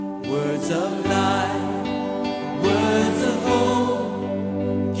Words of life, words of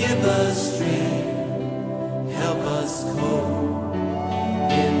hope, give us strength, help us cope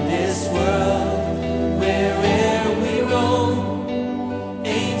in this world, wherever we roam.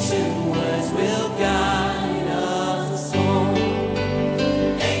 Ancient words will guide us home.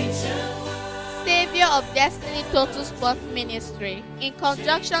 Ancient words. Savior of Destiny Total Sports Ministry, in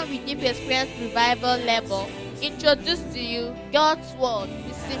conjunction with Deep Experience Revival Label, introduce to you God's Word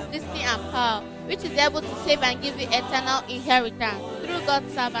with simplicity and power, which is able to save and give you eternal inheritance through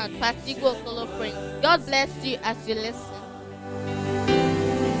God's servant, Pastor Okolo Prince. God bless you as you listen.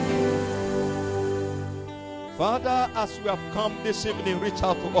 Father, as we have come this evening, reach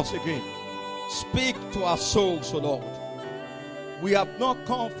out to us again. Speak to our souls, O Lord. We have not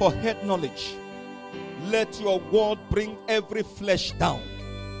come for head knowledge. Let your word bring every flesh down.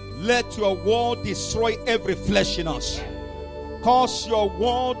 Let your word destroy every flesh in us. Cause your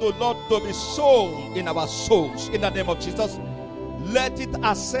word, O Lord, to be sown in our souls. In the name of Jesus, let it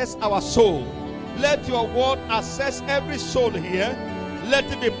assess our soul. Let your word assess every soul here.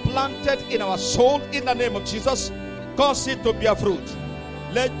 Let it be planted in our soul. In the name of Jesus, cause it to bear fruit.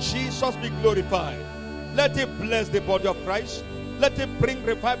 Let Jesus be glorified. Let it bless the body of Christ. Let it bring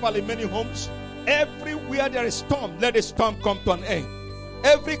revival in many homes. Everywhere there is storm, let the storm come to an end.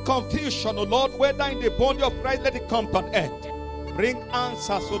 Every confusion, O Lord, whether in the body of Christ, let it come to an end. Bring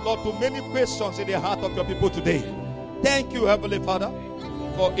answers, O Lord, to many questions in the heart of your people today. Thank you, Heavenly Father,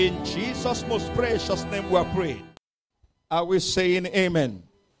 for in Jesus' most precious name we are praying. Are we saying amen?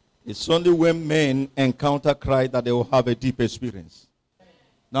 It's only when men encounter Christ that they will have a deep experience.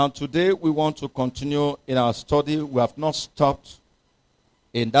 Now today we want to continue in our study. We have not stopped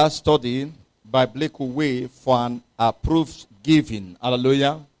in that study, biblical way for an approved giving.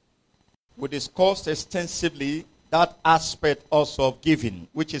 Hallelujah. We discussed extensively that aspect also of giving,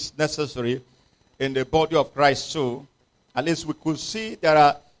 which is necessary in the body of Christ too. At least we could see there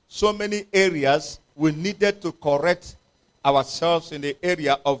are so many areas we needed to correct ourselves in the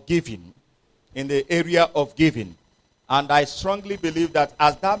area of giving. In the area of giving. And I strongly believe that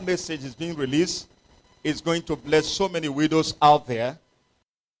as that message is being released, it's going to bless so many widows out there.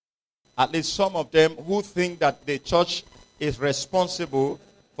 At least some of them who think that the church is responsible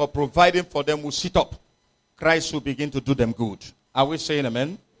for providing for them will sit up. Christ will begin to do them good. Are we saying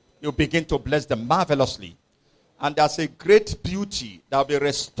amen? You'll begin to bless them marvelously. And there's a great beauty that will be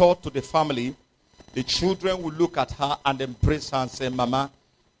restored to the family. The children will look at her and embrace her and say, Mama,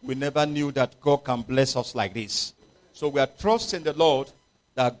 we never knew that God can bless us like this. So we are trusting the Lord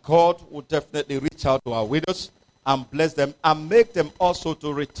that God will definitely reach out to our widows and bless them and make them also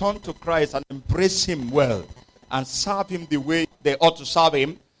to return to Christ and embrace him well and serve him the way they ought to serve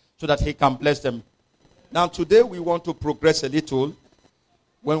him so that he can bless them. Now today we want to progress a little.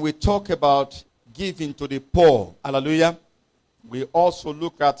 When we talk about giving to the poor, hallelujah, we also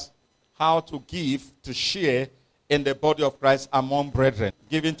look at how to give, to share in the body of Christ among brethren.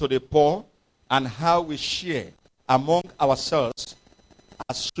 Giving to the poor and how we share among ourselves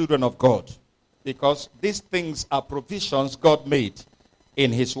as children of God. Because these things are provisions God made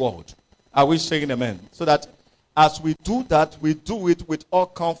in his word. Are we saying amen? So that as we do that, we do it with all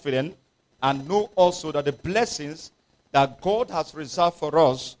confidence and know also that the blessings that God has reserved for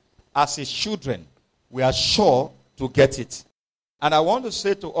us as his children, we are sure to get it. And I want to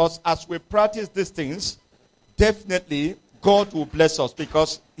say to us, as we practice these things, definitely God will bless us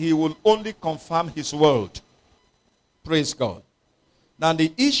because he will only confirm his word. Praise God. Now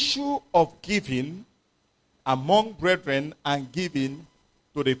the issue of giving among brethren and giving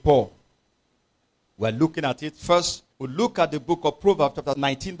to the poor. We're looking at it. First, we'll look at the book of Proverbs chapter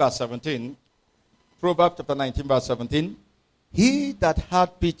 19 verse 17. Proverbs chapter 19 verse 17. He that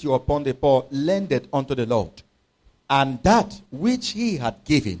had pity upon the poor lendeth unto the Lord, and that which he had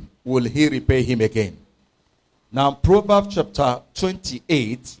given will he repay him again. Now Proverbs chapter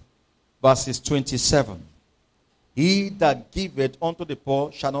 28 verses 27. He that giveth unto the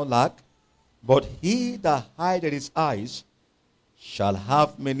poor shall not lack, but he that hideth his eyes shall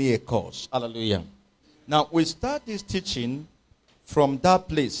have many a cause. Hallelujah. Now we start this teaching from that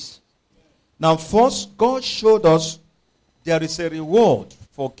place. Now first, God showed us there is a reward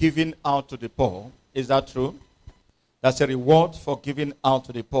for giving out to the poor. Is that true? There's a reward for giving out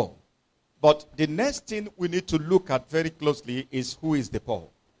to the poor. But the next thing we need to look at very closely is who is the poor.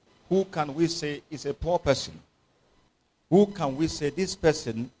 Who can we say is a poor person? Who can we say this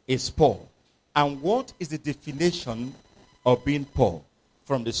person is poor? And what is the definition of being poor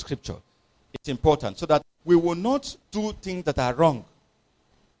from the scripture? It's important so that we will not do things that are wrong.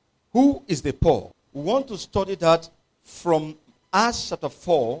 Who is the poor? We want to study that from Acts chapter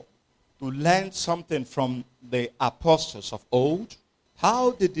 4 to learn something from the apostles of old,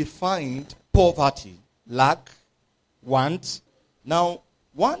 how they defined poverty, lack, want. Now,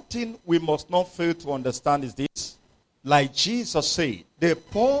 one thing we must not fail to understand is this. Like Jesus said, the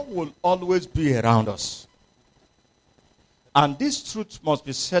poor will always be around us. And this truth must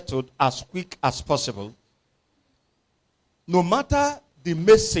be settled as quick as possible. No matter the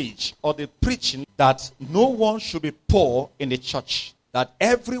message or the preaching that no one should be poor in the church, that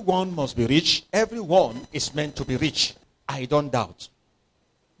everyone must be rich, everyone is meant to be rich, I don't doubt.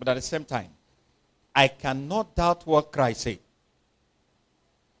 But at the same time, I cannot doubt what Christ said.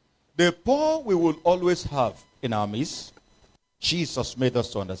 The poor we will always have in our midst. Jesus made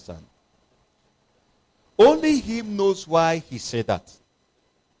us to understand. Only him knows why he said that.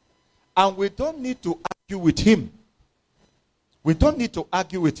 And we don't need to argue with him. We don't need to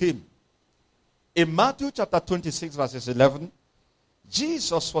argue with him. In Matthew chapter 26 verses 11,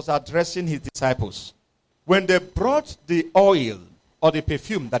 Jesus was addressing his disciples when they brought the oil or the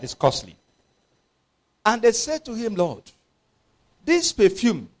perfume that is costly. And they said to him, Lord, this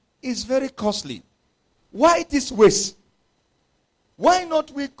perfume is very costly. Why this waste? Why not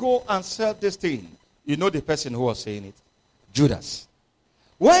we go and sell this thing? You know the person who was saying it? Judas.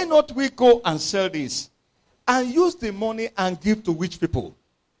 Why not we go and sell this and use the money and give to which people?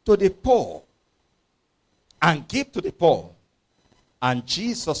 To the poor. And give to the poor. And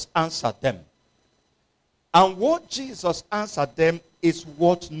Jesus answered them. And what Jesus answered them is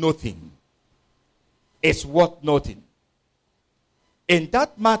worth nothing. It's worth nothing. In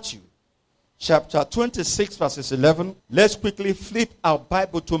that Matthew chapter 26 verses 11, let's quickly flip our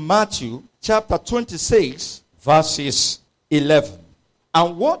Bible to Matthew chapter 26 verses 11.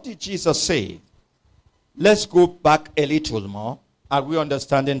 And what did Jesus say? Let's go back a little more. Are we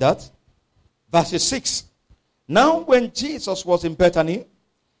understanding that? Verse 6. Now when Jesus was in Bethany,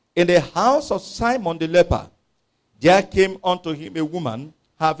 in the house of Simon the leper, there came unto him a woman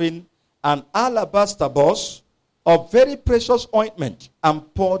having an alabaster box of very precious ointment,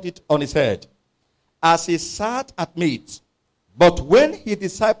 and poured it on his head, as he sat at meat. But when his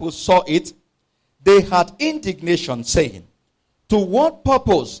disciples saw it, they had indignation, saying, to what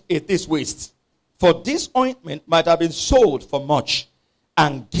purpose is this waste? For this ointment might have been sold for much,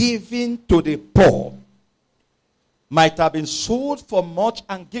 and given to the poor. Might have been sold for much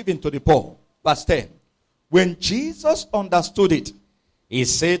and given to the poor. Verse 10. When Jesus understood it, he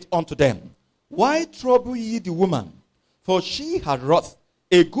said unto them, why trouble ye the woman? For she had wrought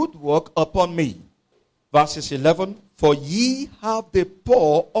a good work upon me. Verses 11. For ye have the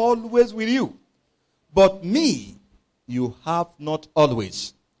poor always with you, but me you have not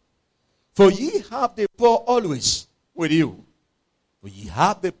always. For ye have the poor always with you. For ye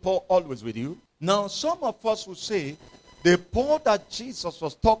have the poor always with you. Now some of us will say, the poor that Jesus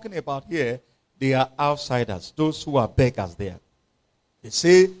was talking about here, they are outsiders, those who are beggars there. They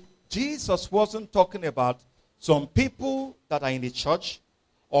say, Jesus wasn't talking about some people that are in the church,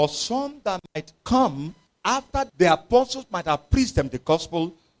 or some that might come after the apostles might have preached them the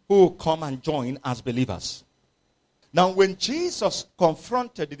gospel, who will come and join as believers. Now when Jesus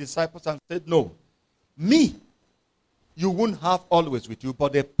confronted the disciples and said, no, me, you won't have always with you,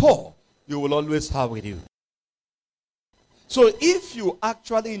 but the poor, you will always have with you. So if you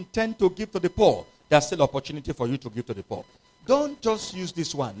actually intend to give to the poor, there's still opportunity for you to give to the poor. Don't just use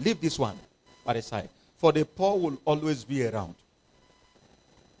this one. Leave this one by the side. For the poor will always be around.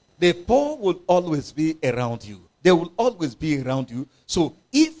 The poor will always be around you. They will always be around you. So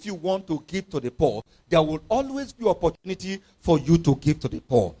if you want to give to the poor, there will always be opportunity for you to give to the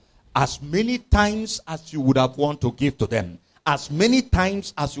poor. As many times as you would have want to give to them. As many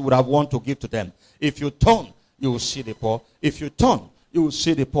times as you would have want to give to them. If you turn, you will see the poor. If you turn, you will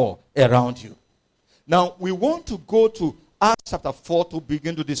see the poor around you. Now, we want to go to Acts chapter 4 to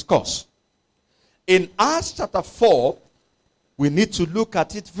begin to discuss. In Acts chapter 4, we need to look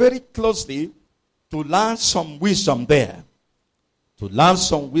at it very closely to learn some wisdom there. To learn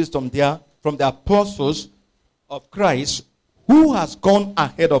some wisdom there from the apostles of Christ who has gone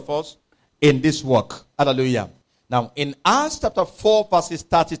ahead of us in this work. Hallelujah. Now, in Acts chapter 4 verses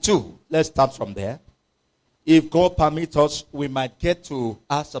 32, let's start from there. If God permits us, we might get to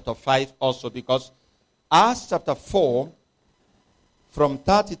Acts chapter 5 also, because Acts chapter 4 from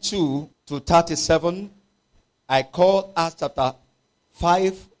 32 to 37, I call Acts chapter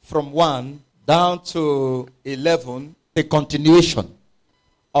 5 from 1 down to 11, a continuation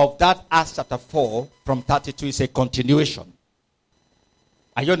of that Acts chapter 4 from 32 is a continuation.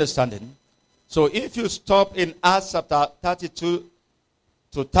 Are you understanding? So if you stop in Acts chapter 32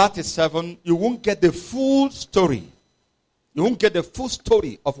 to 37, you won't get the full story. You won't get the full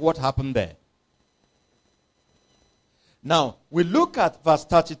story of what happened there. Now, we look at verse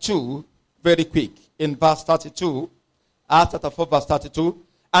 32 very quick. In verse 32, Acts chapter 4, verse 32,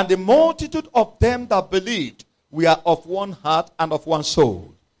 and the multitude of them that believed were of one heart and of one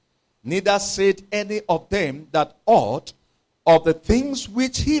soul. Neither said any of them that aught of the things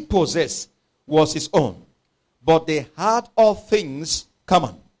which he possessed was his own, but they had all things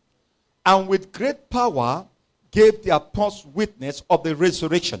common. And with great power gave the apostles witness of the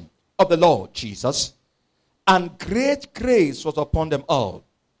resurrection of the Lord Jesus, and great grace was upon them all.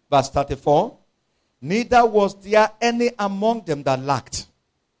 Verse 34, neither was there any among them that lacked.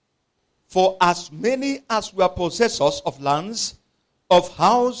 For as many as were possessors of lands, of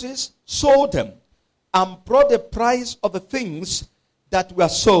houses, sold them, and brought the price of the things that were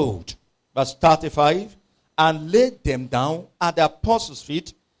sold. Verse 35, and laid them down at the apostles'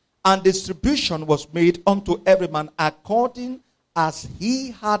 feet, and distribution was made unto every man according as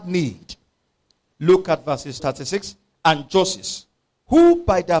he had need. Look at verses 36. And Joseph, who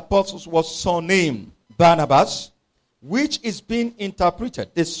by the apostles was surnamed Barnabas, which is being interpreted,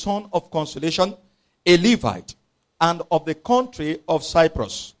 the son of consolation, a Levite, and of the country of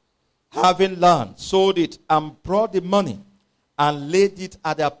Cyprus, having land, sold it, and brought the money, and laid it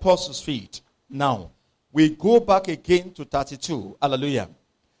at the apostles' feet. Now, we go back again to 32. Hallelujah.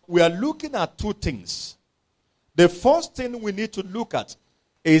 We are looking at two things. The first thing we need to look at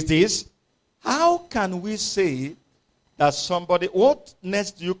is this. How can we say that somebody, what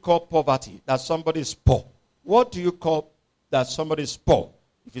next do you call poverty? That somebody is poor. What do you call that somebody is poor?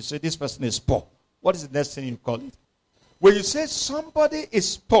 If you say this person is poor, what is the next thing you call it? When you say somebody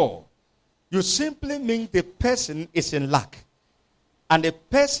is poor, you simply mean the person is in lack. And the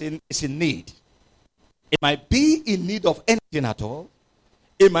person is in need. It might be in need of anything at all.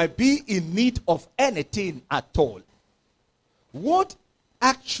 It might be in need of anything at all. What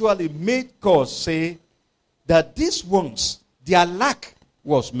actually made God say that these ones, their lack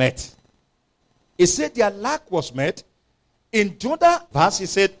was met? He said their lack was met. In the other verse, he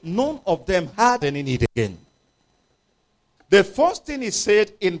said none of them had any need again. The first thing he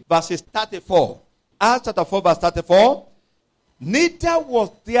said in verses 34, Acts chapter 4, verse 34, neither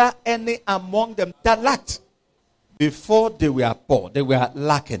was there any among them that lacked. Before they were poor, they were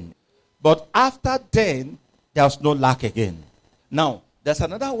lacking. But after then, there was no lack again. Now, there's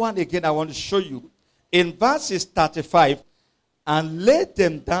another one again I want to show you. In verses 35, and laid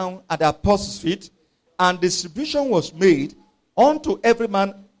them down at the apostles' feet, and distribution was made unto every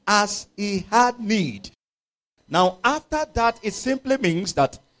man as he had need. Now, after that, it simply means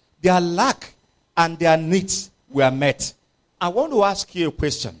that their lack and their needs were met. I want to ask you a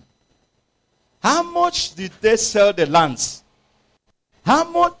question. How much did they sell the lands? How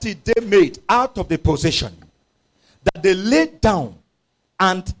much did they make out of the possession that they laid down?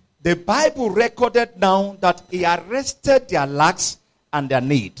 And the Bible recorded now that he arrested their lacks and their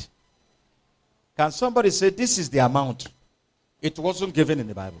need. Can somebody say this is the amount? It wasn't given in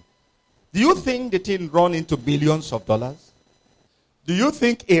the Bible. Do you think the thing ran into billions of dollars? Do you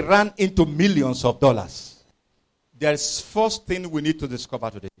think it ran into millions of dollars? There's first thing we need to discover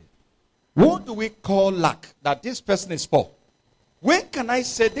today. What do we call lack? That this person is poor. When can I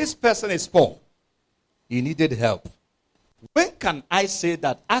say this person is poor? He needed help. When can I say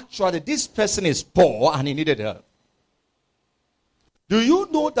that actually this person is poor and he needed help? Do you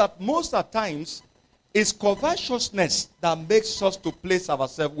know that most of the times it's covetousness that makes us to place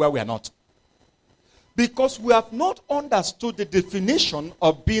ourselves where we are not? Because we have not understood the definition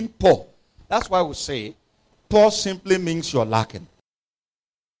of being poor. That's why we say poor simply means you're lacking.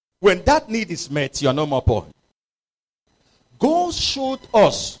 When that need is met, you're no more poor. God showed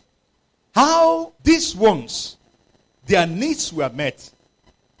us how these ones, their needs were met.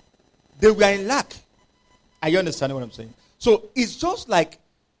 They were in lack. Are you understanding what I'm saying? So it's just like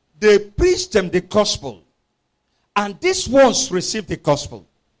they preached them the gospel. And these ones received the gospel.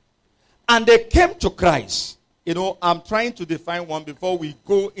 And they came to Christ. You know, I'm trying to define one before we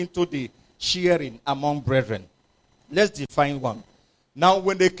go into the sharing among brethren. Let's define one. Now,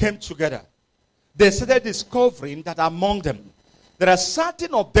 when they came together, they started discovering that among them, there are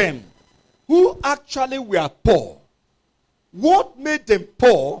certain of them who actually were poor. What made them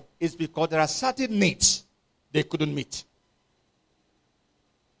poor is because there are certain needs they couldn't meet.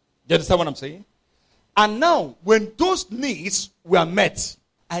 Do you understand what I'm saying? And now, when those needs were met,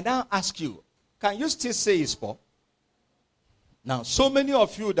 I now ask you, can you still say he's poor? Now, so many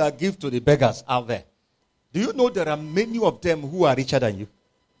of you that give to the beggars out there, do you know there are many of them who are richer than you?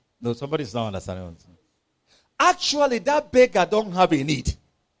 No, somebody's not understanding what I'm saying. Actually, that beggar don't have a need.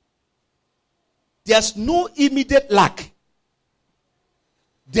 There's no immediate lack.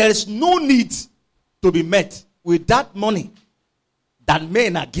 There is no need to be met with that money that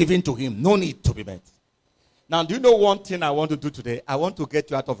men are giving to him. No need to be met. Now, do you know one thing I want to do today? I want to get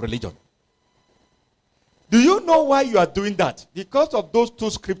you out of religion. Do you know why you are doing that? Because of those two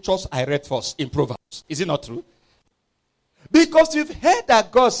scriptures I read first in Proverbs. Is it not true? Because you've heard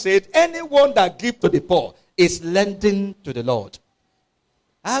that God said, anyone that gives to the poor is lending to the Lord.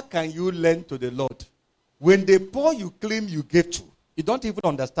 How can you lend to the Lord when the poor you claim you gave to, you don't even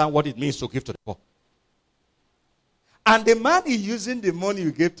understand what it means to give to the poor? And the man is using the money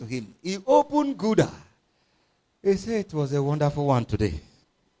you gave to him. He opened Gouda. He said it was a wonderful one today.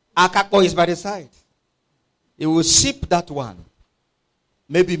 Akako is by the side. He will sip that one.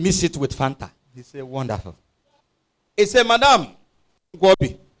 Maybe mix it with Fanta. He said, wonderful. He said, Madam,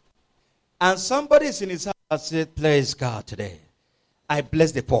 Gwobi. And somebody is in his house and said, praise God today. I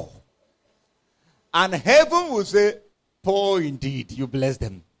bless the poor. And heaven will say, poor indeed, you bless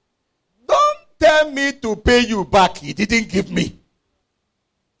them. Don't tell me to pay you back. He didn't give me.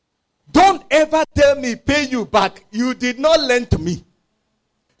 Don't ever tell me pay you back. You did not lend to me.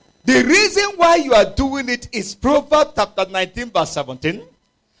 The reason why you are doing it is Proverbs chapter 19 verse 17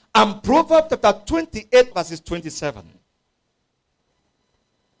 and Proverbs chapter 28 verses 27.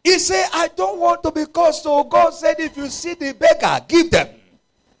 He said, I don't want to be cursed. So God said, if you see the beggar, give them.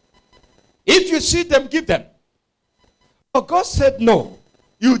 If you see them, give them. But God said, no.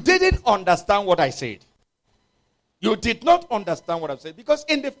 You didn't understand what I said. You did not understand what I said. Because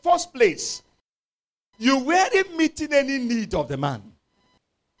in the first place, you weren't meeting any need of the man.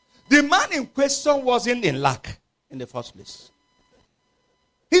 The man in question wasn't in lack in the first place.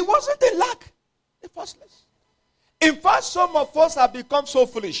 He wasn't in lack in the first place. In fact, some of us have become so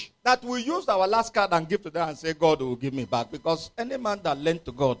foolish that we use our last card and give to them and say, God will give me back. Because any man that lent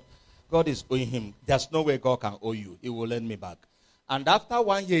to God, God is owing him. There's no way God can owe you. He will lend me back. And after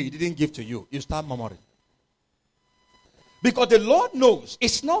 1 year, he didn't give to you. You start murmuring. Because the Lord knows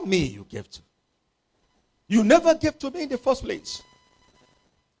it's not me you gave to. You never gave to me in the first place.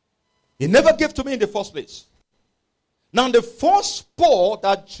 He never gave to me in the first place. Now, the first poor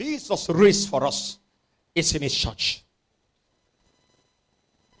that Jesus raised for us is in his church.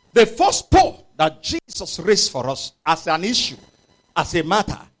 The first poor that Jesus raised for us as an issue, as a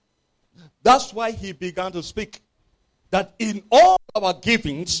matter, that's why he began to speak that in all our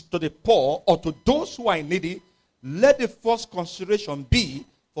givings to the poor or to those who are needy, let the first consideration be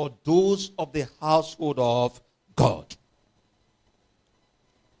for those of the household of God.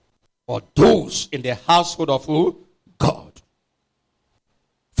 For those in the household of who? God.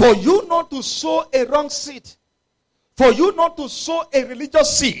 For you not to sow a wrong seed. For you not to sow a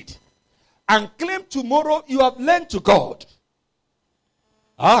religious seed. And claim tomorrow you have lent to God.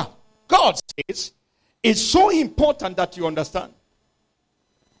 God says it's so important that you understand.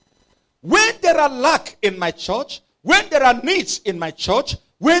 When there are lack in my church, when there are needs in my church,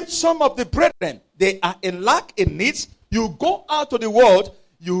 when some of the brethren, they are in lack, in needs, you go out to the world,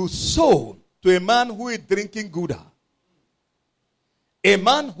 you sow to a man who is drinking Gouda. A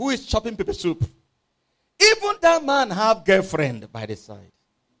man who is chopping pepper soup. Even that man have girlfriend by the side.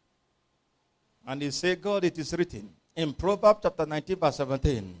 And he say, God, it is written. In Proverbs chapter 19 verse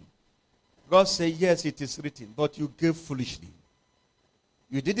 17. God say, yes, it is written. But you gave foolishly.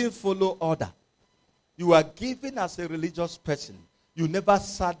 You didn't follow order. You are giving as a religious person. You never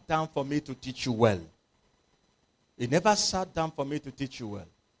sat down for me to teach you well. You never sat down for me to teach you well.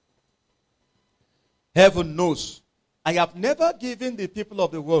 Heaven knows. I have never given the people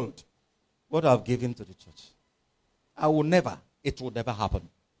of the world what I have given to the church. I will never. It will never happen.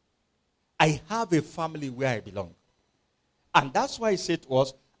 I have a family where I belong. And that's why I said to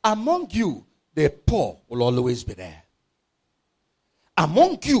us, among you, the poor will always be there.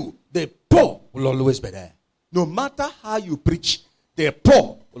 Among you, the poor will always be there. No matter how you preach, the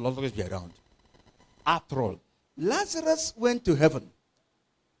poor will always be around. After all, Lazarus went to heaven.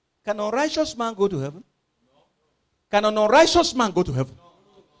 Can an unrighteous man go to heaven? Can an unrighteous man go to heaven?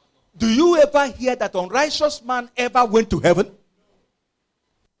 Do you ever hear that an unrighteous man ever went to heaven?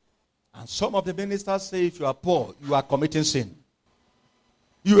 And some of the ministers say if you are poor, you are committing sin.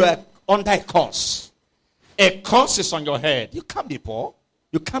 You are under a curse. A curse is on your head. You can't be poor.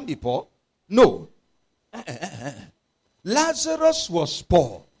 You can't be poor. No. Lazarus was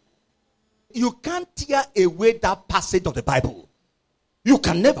poor. You can't tear away that passage of the Bible. You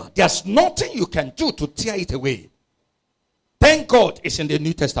can never. There's nothing you can do to tear it away. Thank God it's in the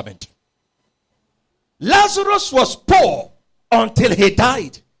New Testament. Lazarus was poor until he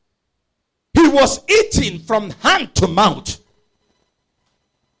died. He was eating from hand to mouth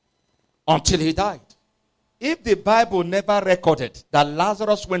until he died. If the Bible never recorded that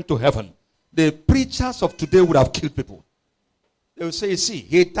Lazarus went to heaven, the preachers of today would have killed people. They will say, see,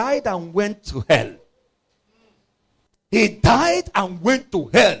 he died and went to hell. He died and went to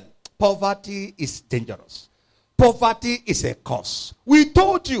hell. Poverty is dangerous. Poverty is a curse. We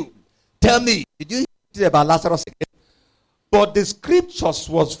told you. Tell me, did you hear about Lazarus again? But the scriptures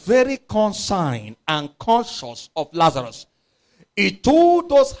was very concerned and conscious of Lazarus. He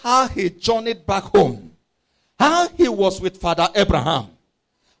told us how he journeyed back home. How he was with Father Abraham.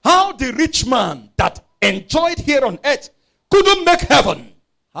 How the rich man that enjoyed here on earth couldn't make heaven.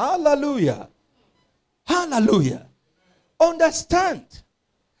 Hallelujah. Hallelujah. Understand.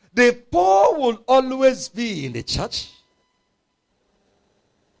 The poor will always be in the church.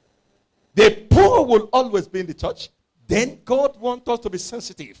 The poor will always be in the church. Then God wants us to be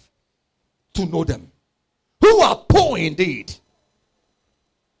sensitive to know them. Who are poor indeed?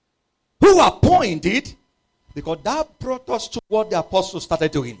 Who are poor indeed? Because that brought us to what the apostles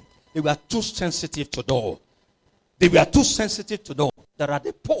started doing. They were too sensitive to know. They were too sensitive to know there are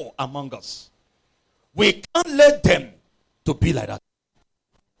the poor among us. We can't let them to be like that.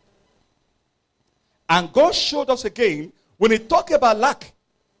 And God showed us again, when he talked about lack,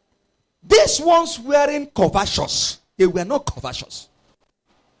 these ones weren't covetous. They were not covetous.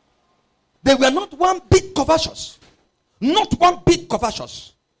 They were not one bit covetous. Not one bit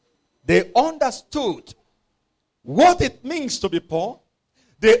covetous. They understood what it means to be poor.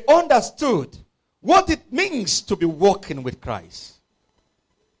 They understood what it means to be walking with Christ.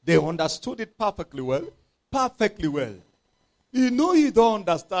 They understood it perfectly well. Perfectly well. You know you don't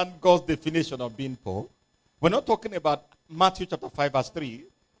understand God's definition of being poor. We're not talking about Matthew chapter 5 verse 3.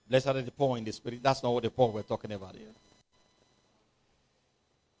 Blessed are the poor in the spirit. That's not what the poor we're talking about here.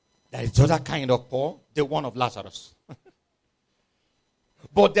 There is other kind of poor, the one of Lazarus.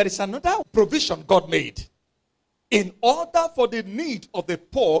 But there is another provision God made in order for the need of the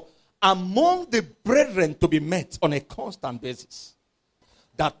poor among the brethren to be met on a constant basis.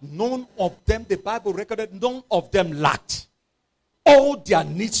 That none of them, the Bible recorded, none of them lacked. All their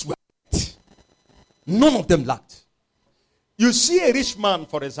needs were met. None of them lacked. You see a rich man,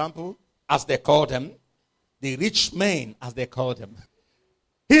 for example, as they call them, the rich man, as they call them.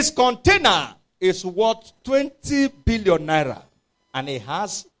 His container is worth 20 billion naira, and he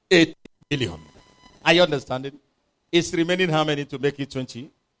has 8 billion. Are you understanding? It's remaining how many to make it 20?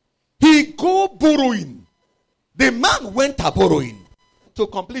 He go borrowing. The man went a borrowing to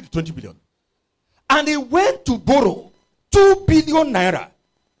complete the 20 billion. And he went to borrow 2 billion naira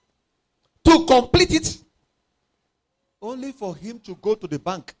to complete it. Only for him to go to the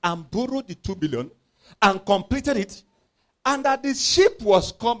bank and borrow the 2 billion and completed it. And that the ship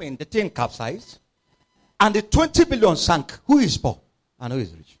was coming, the thing capsized. And the 20 billion sank. Who is poor and who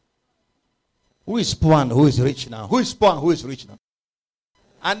is rich? Who is poor and who is rich now? Who is poor and who is rich now?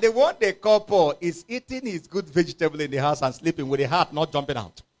 And the one they call poor is eating his good vegetable in the house and sleeping with the heart not jumping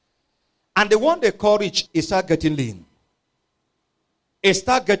out. And the one they call rich is start getting lean. He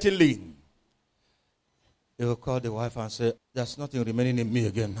start getting lean. He will call the wife and say, there's nothing remaining in me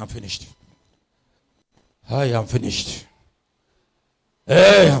again. I'm finished. I am finished.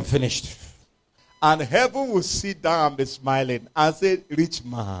 Hey, I'm finished. And heaven will sit down and be smiling and say, rich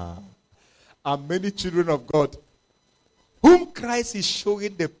man. And many children of God, whom Christ is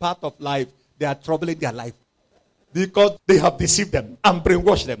showing the path of life, they are troubling their life. Because they have deceived them and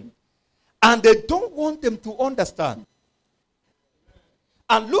brainwashed them. And they don't want them to understand.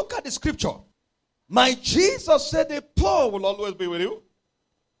 And look at the scripture. My Jesus said the poor will always be with you.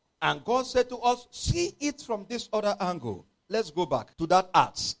 And God said to us, see it from this other angle. Let's go back to that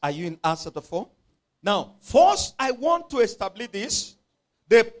Acts. Are you in Acts chapter 4? Now, first I want to establish this.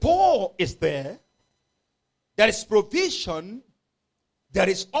 The poor is there. There is provision. There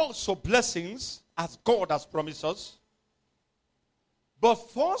is also blessings as God has promised us. But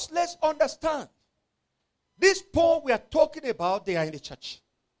first, let's understand. These poor we are talking about, they are in the church.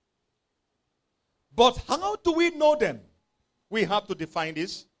 But how do we know them? We have to define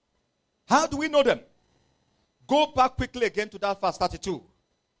this. How do we know them? Go back quickly again to that verse 32.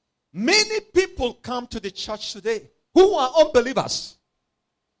 Many people come to the church today who are unbelievers,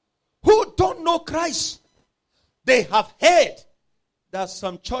 who don't know Christ. They have heard that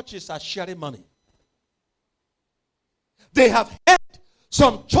some churches are sharing money. They have heard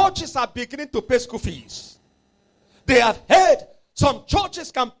some churches are beginning to pay school fees. They have heard some churches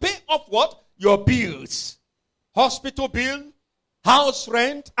can pay off what? Your bills. Hospital bill, house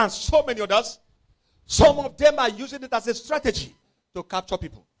rent, and so many others. Some of them are using it as a strategy to capture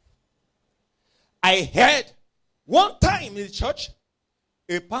people. I heard one time in the church,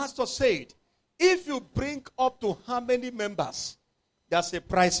 a pastor said, if you bring up to how many members, there's a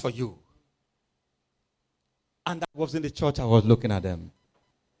prize for you. And I was in the church, I was looking at them.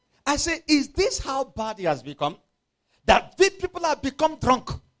 I said, is this how bad it has become? That people have become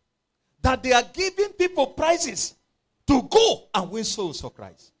drunk. That they are giving people prizes to go and win souls for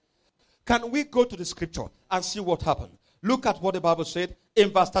Christ. Can we go to the scripture and see what happened? Look at what the Bible said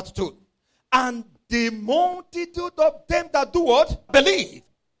in verse 32. And the multitude of them that do what? Believe.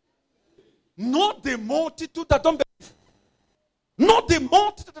 Not the multitude that don't believe. Not the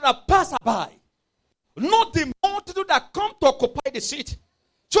multitude that pass by. Not the multitude that come to occupy the seat.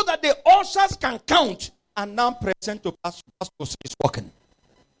 So that the ushers can count and now present to pastor is walking.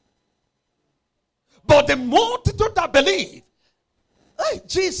 But the multitude that believe. Hey,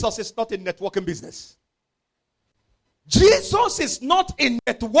 Jesus is not in networking business. Jesus is not in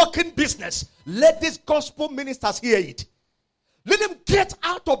networking business. Let these gospel ministers hear it. Let them get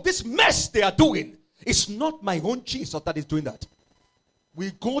out of this mess they are doing. It's not my own Jesus that is doing that.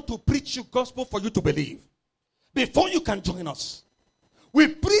 We go to preach you gospel for you to believe. Before you can join us. We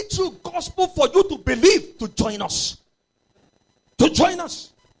preach you gospel for you to believe to join us. To join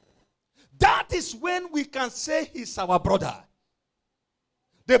us. That is when we can say he's our brother.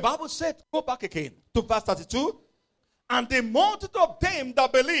 The Bible said, go back again to verse 32. And the multitude of them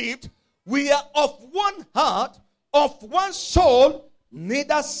that believed, we are of one heart, of one soul,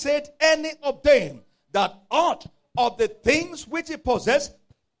 neither said any of them that aught of the things which he possessed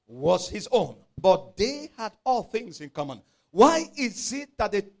was his own. But they had all things in common. Why is it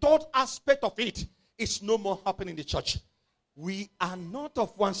that the third aspect of it is no more happening in the church? We are not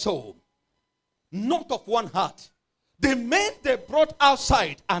of one soul, not of one heart. The men they brought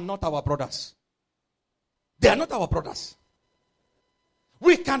outside are not our brothers. They are not our brothers.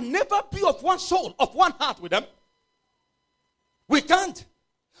 We can never be of one soul, of one heart with them. We can't.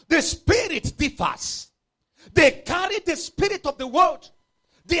 The spirit differs. They carry the spirit of the world.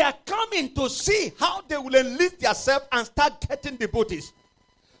 They are coming to see how they will enlist themselves and start getting the booties.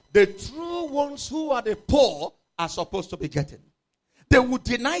 The true ones who are the poor are supposed to be getting. They will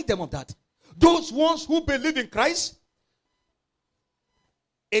deny them of that. Those ones who believe in Christ.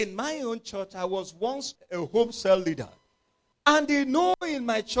 In my own church, I was once a home cell leader. And they know in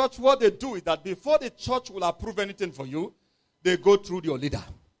my church what they do is that before the church will approve anything for you, they go through your leader.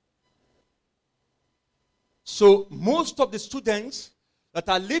 So most of the students that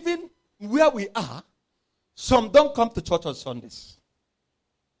are living where we are, some don't come to church on Sundays.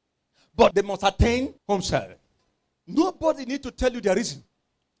 But they must attend home cell. Nobody need to tell you their reason.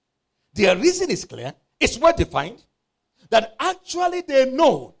 Their reason is clear. It's well defined. That actually they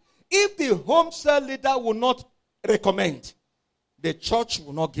know if the home cell leader will not recommend, the church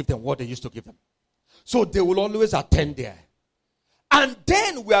will not give them what they used to give them. So they will always attend there. And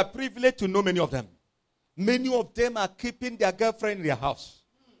then we are privileged to know many of them. Many of them are keeping their girlfriend in their house.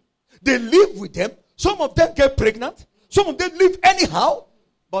 They live with them. Some of them get pregnant. Some of them live anyhow.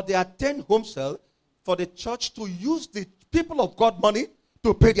 But they attend home cell for the church to use the people of God money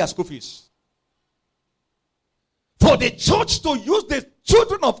to pay their school fees. For the church to use the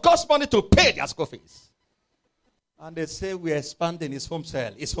children of God's money to pay their school fees. And they say we are expanding his home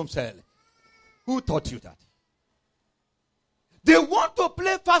cell. His home cell. Who taught you that? They want to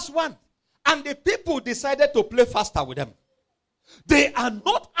play fast one. And the people decided to play faster with them. They are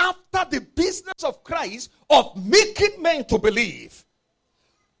not after the business of Christ of making men to believe.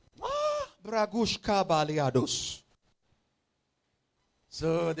 Bragushka baliados.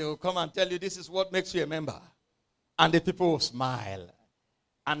 So they will come and tell you this is what makes you a member. And the people will smile.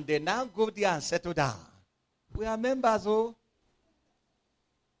 And they now go there and settle down. We are members, oh.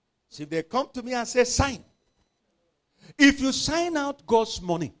 So if they come to me and say, sign. If you sign out God's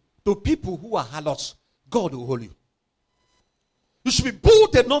money to people who are harlots, God will hold you. You should be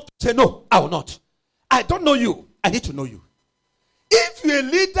bold enough to say, no, I will not. I don't know you. I need to know you. If you're a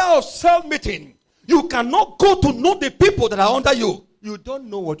leader of cell meeting, you cannot go to know the people that are under you. You don't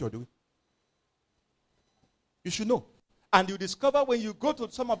know what you're doing. You should know. And you discover when you go to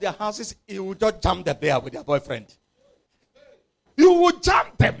some of their houses, you will just jam them there with their boyfriend. You will jam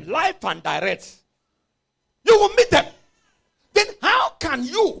them live and direct. You will meet them. Then how can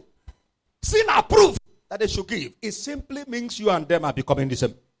you still approve that they should give? It simply means you and them are becoming the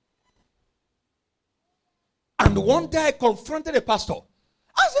same. And one day I confronted a pastor.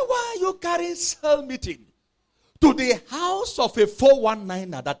 I said, why are you carrying cell meeting to the house of a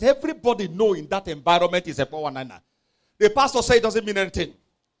 419er that everybody know in that environment is a 419er? The pastor said it doesn't mean anything.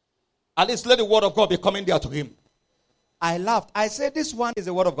 At least let the word of God be coming there to him. I laughed. I said, this one is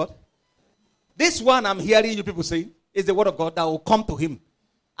the word of God. This one I'm hearing you people saying is the word of God that will come to him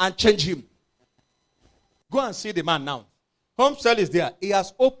and change him. Go and see the man now. Home cell is there. He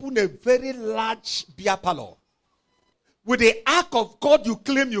has opened a very large beer parlor with the ark of God you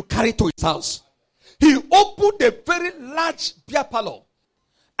claim you carry to his house. He opened a very large beer parlor.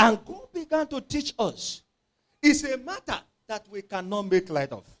 And God began to teach us. It's a matter that we cannot make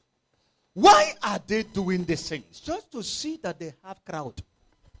light of. Why are they doing these things? Just to see that they have crowd.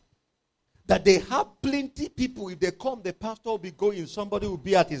 That they have plenty people. If they come, the pastor will be going. Somebody will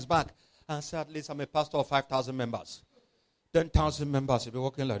be at his back. And say, at least I'm a pastor of 5,000 members. 10,000 members will be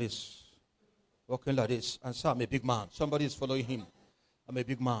walking like this. Walking like this. And say, I'm a big man. Somebody is following him. I'm a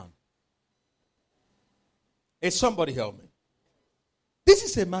big man. Hey, somebody help me. This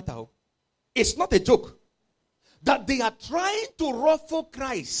is a matter. It's not a joke. That they are trying to ruffle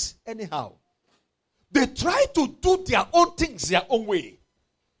Christ anyhow. They try to do their own things their own way.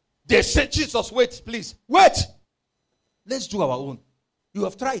 They say, Jesus, wait, please. Wait. Let's do our own. You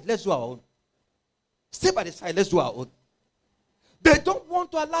have tried. Let's do our own. Stay by the side. Let's do our own. They don't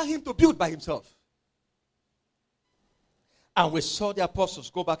want to allow him to build by himself. And we saw the apostles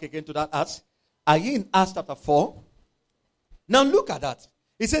go back again to that Acts. Are you in Acts chapter 4? Now look at that.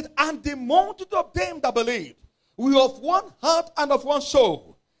 He said, and the multitude of them that believed were of one heart and of one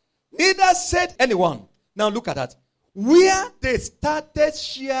soul. Neither said anyone. Now look at that. Where they started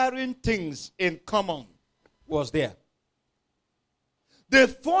sharing things in common was there. They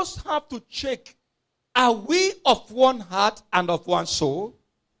first have to check, are we of one heart and of one soul?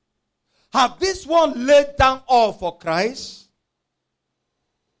 Have this one laid down all for Christ?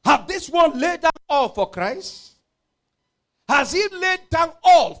 Have this one laid down all for Christ? Has he laid down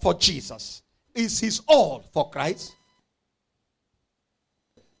all for Jesus? Is his all for Christ?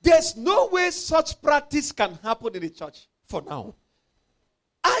 There's no way such practice can happen in the church for now.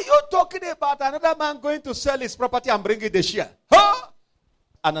 Are you talking about another man going to sell his property and bring it the share? Huh?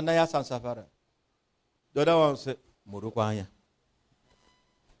 Ananias and Sapphira. The other one said, Murukwanya.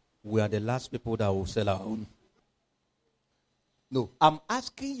 We are the last people that will sell our own. No, I'm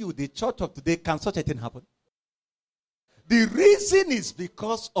asking you, the church of today, can such a thing happen? The reason is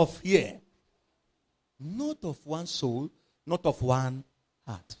because of fear. Not of one soul, not of one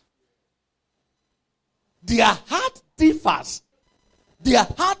heart. Their heart differs. Their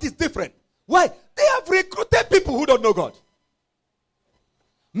heart is different. Why? They have recruited people who don't know God.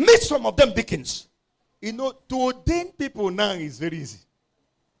 Meet some of them deacons. You know, to ordain people now is very easy.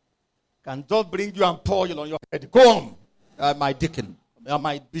 Can just bring you and pour you on your head. Go on. You are my deacon. You are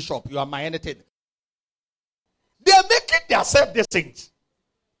my bishop. You are my anything. They are making themselves these things.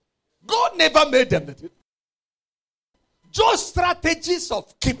 God never made them. Just strategies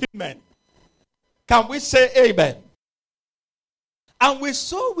of keeping men. Can we say amen? And we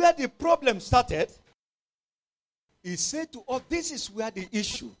saw where the problem started. He said to us, this is where the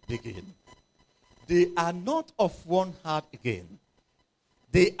issue began. They are not of one heart again.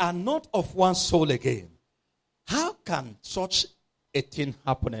 They are not of one soul again. How can such a thing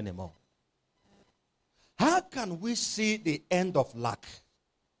happen anymore? How can we see the end of lack?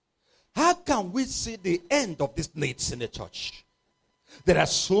 How can we see the end of these needs in the church? There are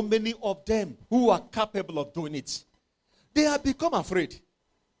so many of them who are capable of doing it. They have become afraid.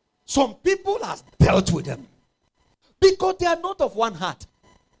 Some people have dealt with them because they are not of one heart.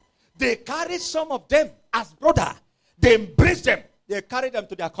 They carry some of them as brother. They embrace them. They carry them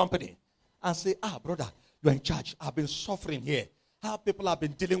to their company and say, brother, you're in charge. I've been suffering here. How people have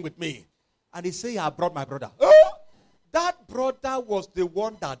been dealing with me. And he say, I brought my brother. Oh, that brother was the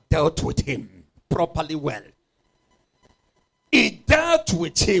one that dealt with him properly well. He dealt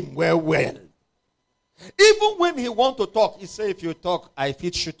with him well. Even when he want to talk, he say, if you talk, I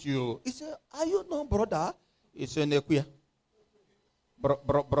fit shoot you. He say, are you no brother? He say, Nekuya.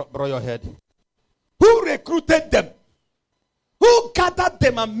 Bro your head. Who recruited them? Who gathered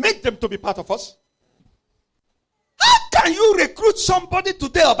them and made them to be part of us? How can you recruit somebody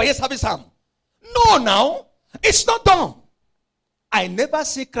today or by your service arm? No, now. It's not done. I never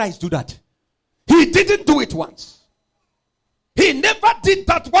see Christ do that. He didn't do it once. He never did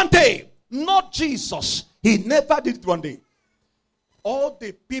that one day. Not Jesus. He never did it one day. All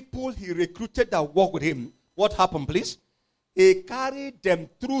the people he recruited that worked with him, what happened, please? He carried them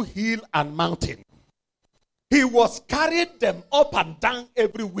through hill and mountain. He was carrying them up and down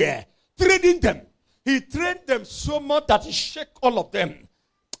everywhere, training them. He trained them so much that he shook all of them.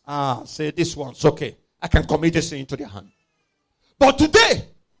 Say this one's okay. I can commit this into their hand. But today,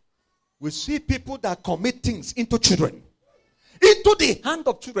 we see people that commit things into children. Into the hand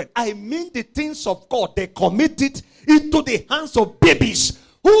of children. I mean the things of God. They commit it into the hands of babies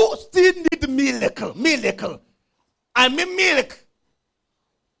who still need miracle. I mean milk.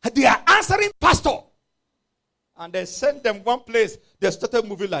 They are answering pastor. And they sent them one place. They started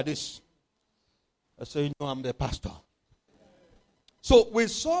moving like this. I said, I'm the pastor. So we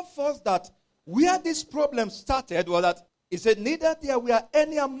saw first that where this problem started was that he said, neither there were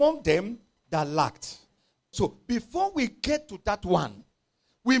any among them that lacked. So before we get to that one,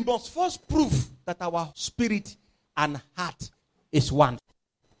 we must first prove that our spirit and heart is one.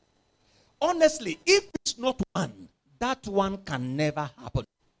 Honestly, if it's not one, that one can never happen.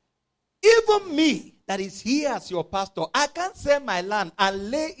 Even me, that is here as your pastor, I can't sell my land and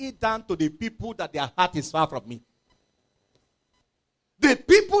lay it down to the people that their heart is far from me. The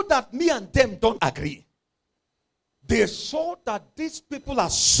people that me and them don't agree. They saw that these people are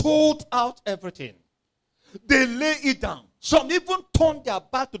sold out everything. They lay it down. Some even turned their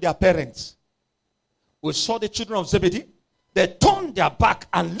back to their parents. We saw the children of Zebedee. They turned their back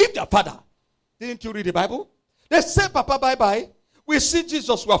and leave their father. Didn't you read the Bible? They said, Papa, bye-bye. We see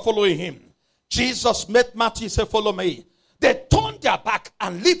Jesus, we are following him. Jesus met Matthew, he said, follow me. They turned their back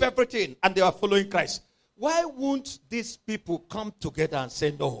and leave everything, and they are following Christ. Why won't these people come together and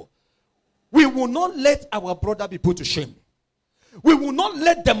say, no, we will not let our brother be put to shame. We will not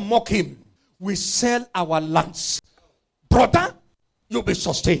let them mock him. We sell our lands. Brother, you'll be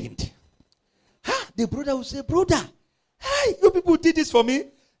sustained. The brother will say, brother, hey, you people did this for me.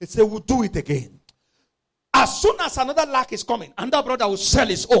 He said, we'll do it again. As soon as another lack is coming, another brother will sell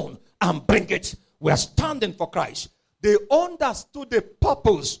his own and bring it. We are standing for Christ. They understood the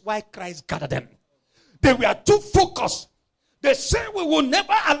purpose why Christ gathered them. They were too focused. They say we will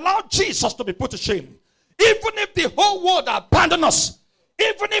never allow Jesus to be put to shame. Even if the whole world abandon us,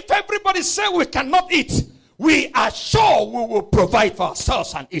 even if everybody say we cannot eat, we are sure we will provide for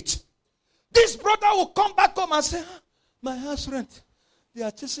ourselves and eat. This brother will come back home and say, my house rent, they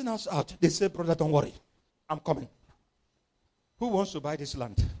are chasing us out. They say, brother, don't worry. I'm coming. Who wants to buy this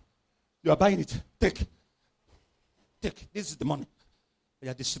land? You are buying it. Take. This is the money.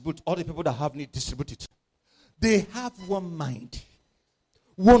 You distribute. All the people that have need, distribute it. They have one mind,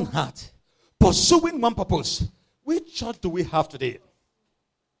 one heart, pursuing one purpose. Which church do we have today?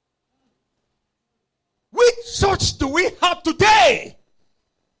 Which church do we have today?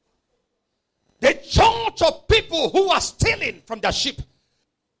 The church of people who are stealing from their sheep.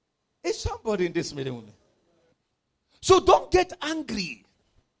 Is somebody in this meeting with me? So don't get angry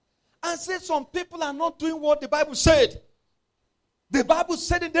and say some people are not doing what the Bible said. The Bible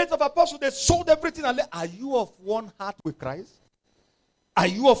said in the days of apostles, they sold everything. And are you of one heart with Christ? Are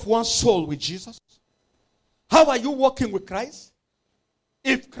you of one soul with Jesus? How are you walking with Christ?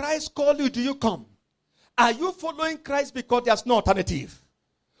 If Christ calls you, do you come? Are you following Christ because there's no alternative?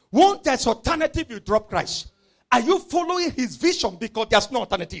 Once there's alternative, you drop Christ. Are you following his vision because there's no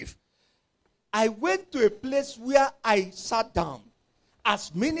alternative? I went to a place where I sat down.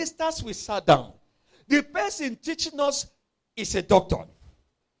 As ministers, we sat down. The person teaching us is a doctor.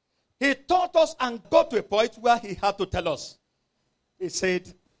 He taught us and got to a point where he had to tell us. He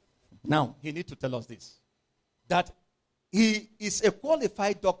said, now, he needs to tell us this. That he is a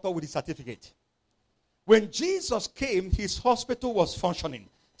qualified doctor with a certificate. When Jesus came, his hospital was functioning.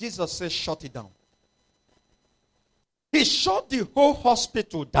 Jesus said, shut it down. He shut the whole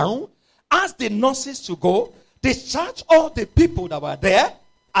hospital down, asked the nurses to go, discharged all the people that were there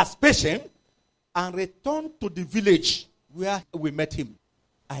as patients, and returned to the village where we met him.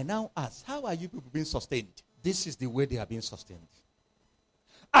 I now ask, how are you people being sustained? This is the way they are being sustained.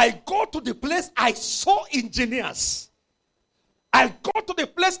 I go to the place, I saw engineers. I go to the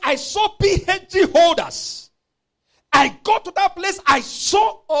place, I saw PhD holders. I go to that place, I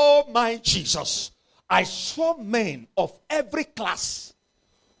saw, oh my Jesus, I saw men of every class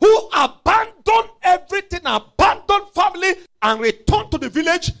who abandoned everything, abandoned family, and returned to the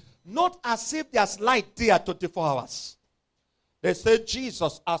village, not as if there's light there 24 hours. They said,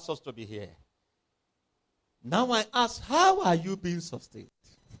 Jesus asked us to be here. Now I ask, how are you being sustained?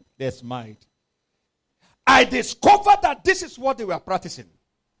 They smiled. I discovered that this is what they were practicing.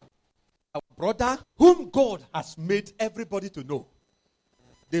 Our brother, whom God has made everybody to know.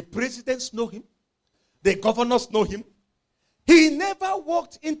 The presidents know him. The governors know him. He never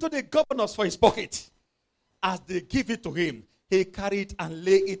walked into the governors for his pocket. As they give it to him, he carried and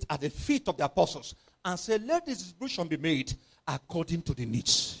laid it at the feet of the apostles and said, let this distribution be made according to the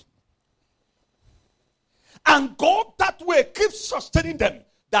needs. And God that way keeps sustaining them,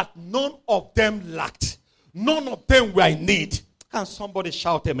 that none of them lacked. None of them were in need. Can somebody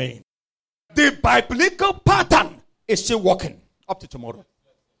shout amen? The biblical pattern is still working up to tomorrow.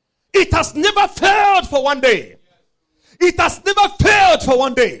 It has never failed for one day. It has never failed for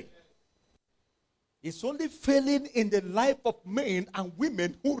one day. It's only failing in the life of men and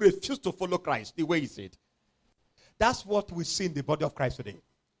women who refuse to follow Christ the way he said. That's what we see in the body of Christ today.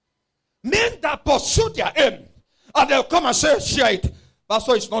 Men that pursue their aim, and they'll come and say, share it.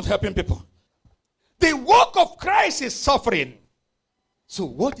 Pastor, it's not helping people. The work of Christ is suffering. So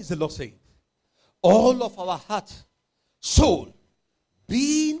what is the Lord saying? All of our heart, soul,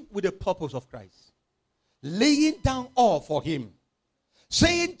 being with the purpose of Christ, laying down all for him,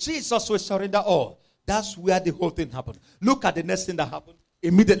 saying Jesus will surrender all. That's where the whole thing happened. Look at the next thing that happened.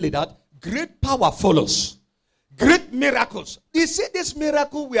 Immediately that great power follows. Great miracles. You see this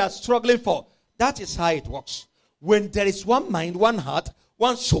miracle we are struggling for. That is how it works. When there is one mind, one heart,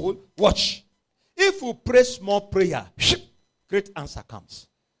 one soul, watch. If we pray small prayer, great answer comes.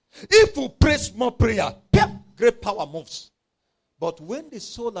 If we pray small prayer, great power moves. But when the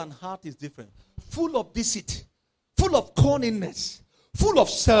soul and heart is different, full of deceit, full of cunningness, full of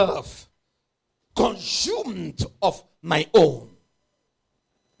self, consumed of my own,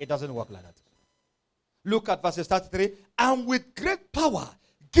 it doesn't work like that. Look at verses 33. And with great power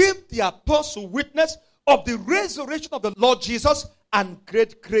gave the apostle witness of the resurrection of the Lord Jesus, and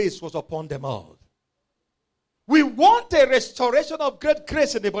great grace was upon them all. We want a restoration of great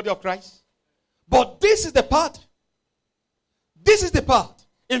grace in the body of Christ. But this is the part. This is the part.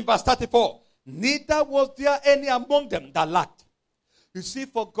 In verse 34. Neither was there any among them that lacked. You see,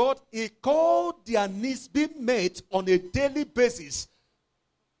 for God, he called their needs being met on a daily basis,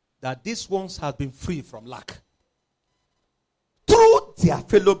 that these ones have been free from lack. Through their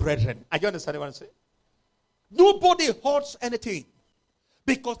fellow brethren. Are you understanding what I'm saying? Nobody hoards anything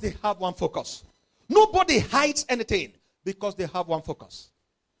because they have one focus. Nobody hides anything because they have one focus.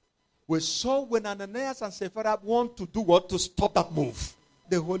 We saw when Ananias and Sapphira want to do what? To stop that move.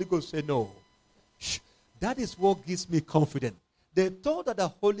 The Holy Ghost said no. Shh. That is what gives me confidence. They thought that the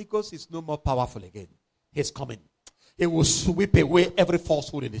Holy Ghost is no more powerful again. He's coming. He will sweep away every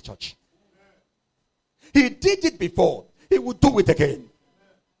falsehood in the church. He did it before. He will do it again.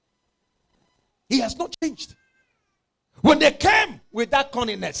 He has not changed. When they came with that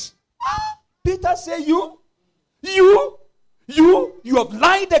cunningness, Peter said, you have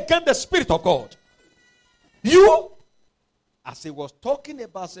lied against the Spirit of God. You, as he was talking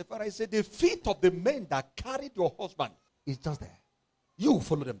about Sapphira, he said, the feet of the men that carried your husband is just there. You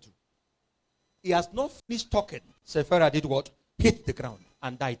follow them too. He has not finished talking. Sapphira did what? Hit the ground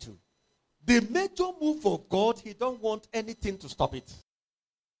and died too. The major move of God, he don't want anything to stop it.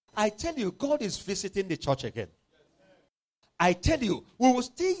 I tell you, God is visiting the church again. I tell you, we will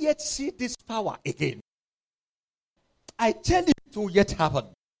still yet see this power again. I tell you, it will yet happen.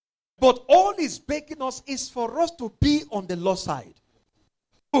 But all he's begging us is for us to be on the Lord's side.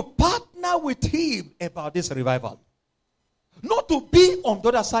 To partner with him about this revival. Not to be on the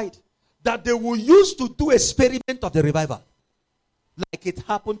other side. That they will use to do experiment of the revival. Like it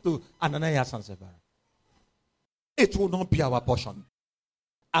happened to Ananias and Sapphira. It will not be our portion.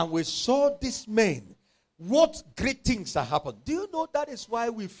 And we saw this man. What great things have happened. Do you know that is why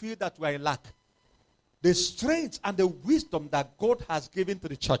we feel that we are in lack? The strength and the wisdom that God has given to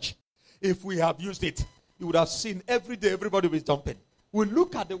the church. If we have used it, you would have seen every day everybody was jumping. We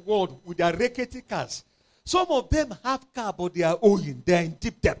look at the world with their rickety cars. Some of them have car, but they are owing. They are in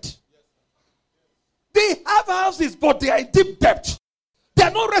deep debt. They have houses, but they are in deep debt. They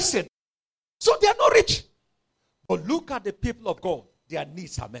are not resting. So they are not rich. But look at the people of God. Their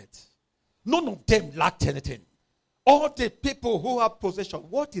needs are met. None of them lacked anything. All the people who have possession,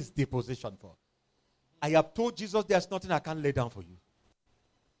 what is the possession for? I have told Jesus there's nothing I can't lay down for you.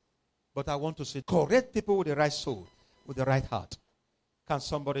 But I want to say, correct people with the right soul, with the right heart. Can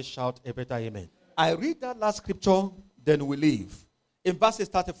somebody shout a better amen? I read that last scripture, then we leave. In verses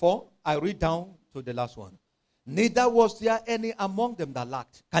 34, I read down to the last one. Neither was there any among them that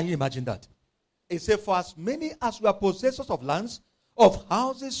lacked. Can you imagine that? It said, for as many as were possessors of lands, of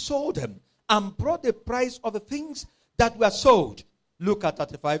houses, sold them, and brought the price of the things that were sold. Look at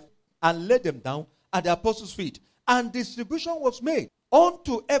 35. And laid them down at the apostles' feet. And distribution was made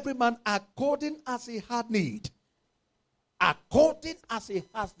unto every man according as he had need. According as he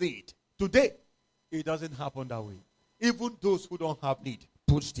has need. Today, it doesn't happen that way. Even those who don't have need,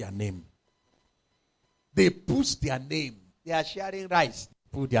 put their name. They put their name. They are sharing rice,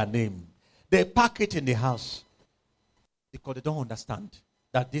 put their name. They pack it in the house. Because they don't understand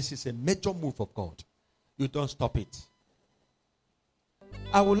that this is a major move of God. You don't stop it.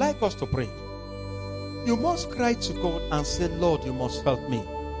 I would like us to pray. You must cry to God and say, Lord, you must help me.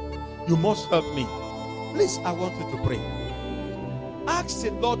 You must help me. Please, I want you to pray. Ask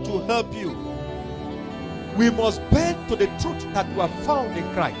the Lord to help you. We must bend to the truth that we have found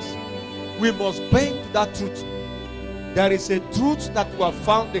in Christ. We must bend to that truth. There is a truth that we have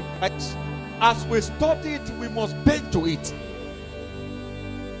found in Christ. As we study it, we must bend to it.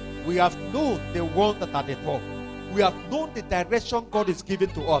 We have known the ones that are the top. We have known the direction God is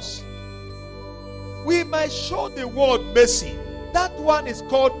giving to us. We might show the world mercy. That one is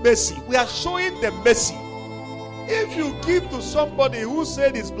called mercy. We are showing them mercy. If you give to somebody who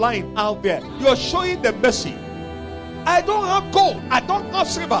said is blind out there, you're showing them mercy. I don't have gold, I don't have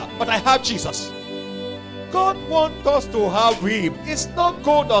silver, but I have Jesus. God wants us to have Him. It's not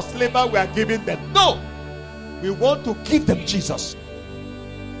gold or silver we are giving them. No. We want to give them Jesus.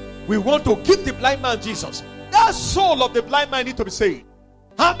 We want to give the blind man Jesus. That soul of the blind man needs to be saved.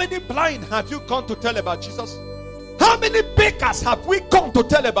 How many blind have you come to tell about Jesus? How many bakers have we come to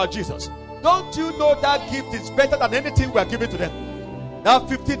tell about Jesus? Don't you know that gift is better than anything we are giving to them? That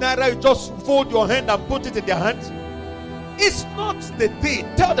 50 naira, you just fold your hand and put it in their hands. It's not the thing.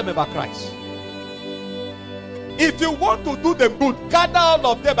 Tell them about Christ. If you want to do them good, gather all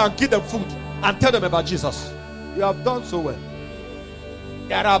of them and give them food and tell them about Jesus. You have done so well.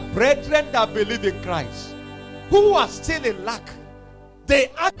 There are brethren that believe in Christ who are still in lack.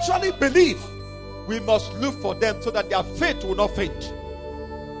 They actually believe. We must look for them so that their faith will not faint.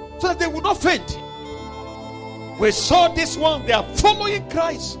 So that they will not faint. We saw this one, they are following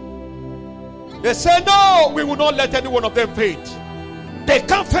Christ. They say, no, we will not let any one of them faint. They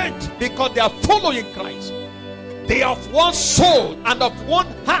can't faint because they are following Christ. They are of one soul and of one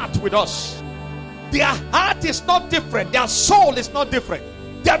heart with us. Their heart is not different. Their soul is not different.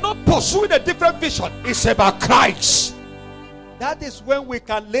 They are not pursuing a different vision. It's about Christ. That is when we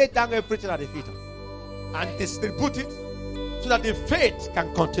can lay down everything at the feet and distribute it so that the faith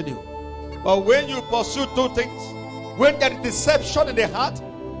can continue. But when you pursue two things, when there is deception in the heart,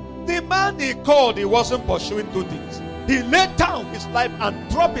 the man he called, he wasn't pursuing two things. He laid down his life and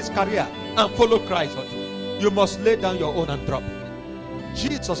dropped his career and followed Christ. You must lay down your own and drop.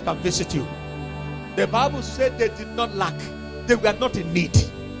 Jesus can visit you. The Bible said they did not lack. They were not in need.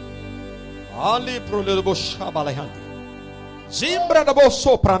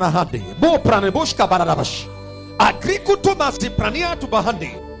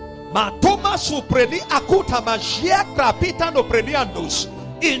 Matoma supreni akuta magia krapita no preniandus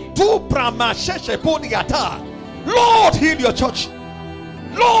into pramasheshe poniata. Lord, heal your church.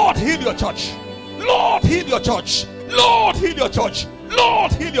 Lord, heal your church. Lord, heal your church. Lord, heal your church.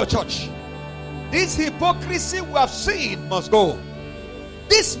 Lord, heal your church. This hypocrisy we have seen must go.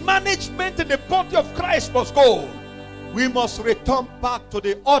 This management in the body of Christ must go. We must return back to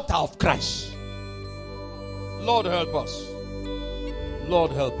the altar of Christ. Lord, help us.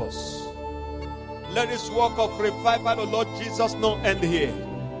 Lord, help us. Let this work of revival, O Lord Jesus, not end here.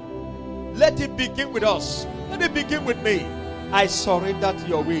 Let it begin with us. Let it begin with me. I surrender to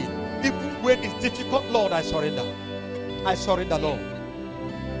your will. Even when it's difficult, Lord, I surrender. I surrender, Lord.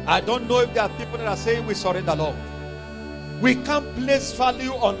 I don't know if there are people that are saying we surrender, Lord. We can't place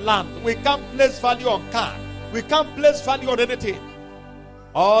value on land. We can't place value on car. We can't place value on anything.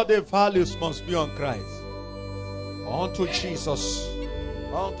 All the values must be on Christ. Unto Jesus.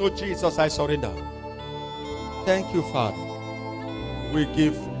 Unto Jesus I surrender. Thank you, Father. We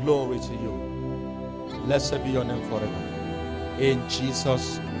give glory to you. Blessed be your name forever. In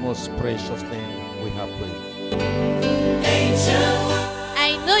Jesus' most precious name we have prayed.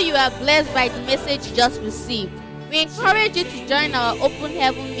 I know you are blessed by the message you just received. We encourage you to join our open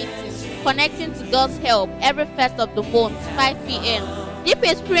heaven meetings, connecting to God's help every first of the month, 5 p.m. Deep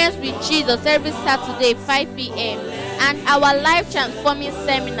Experience with Jesus every Saturday, 5 p.m. And our life transforming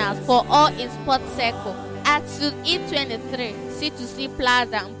seminars for all in Sports Circle at Suite E23, C2C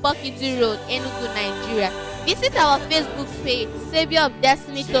Plaza, Mpokiti Road, Enugu, Nigeria. Visit our Facebook page, Savior of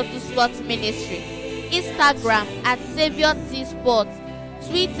Destiny Total Sports Ministry, Instagram at Savior T Sports,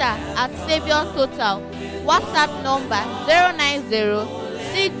 Twitter at Savior Total, WhatsApp number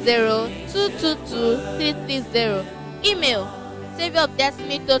 090-60-222-330, email Savior of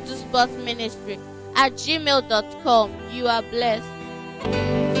Destiny Total Sports Ministry at gmail.com. You are blessed.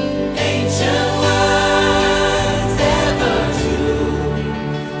 Ancient words ever true,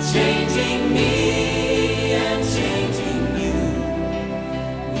 changing me.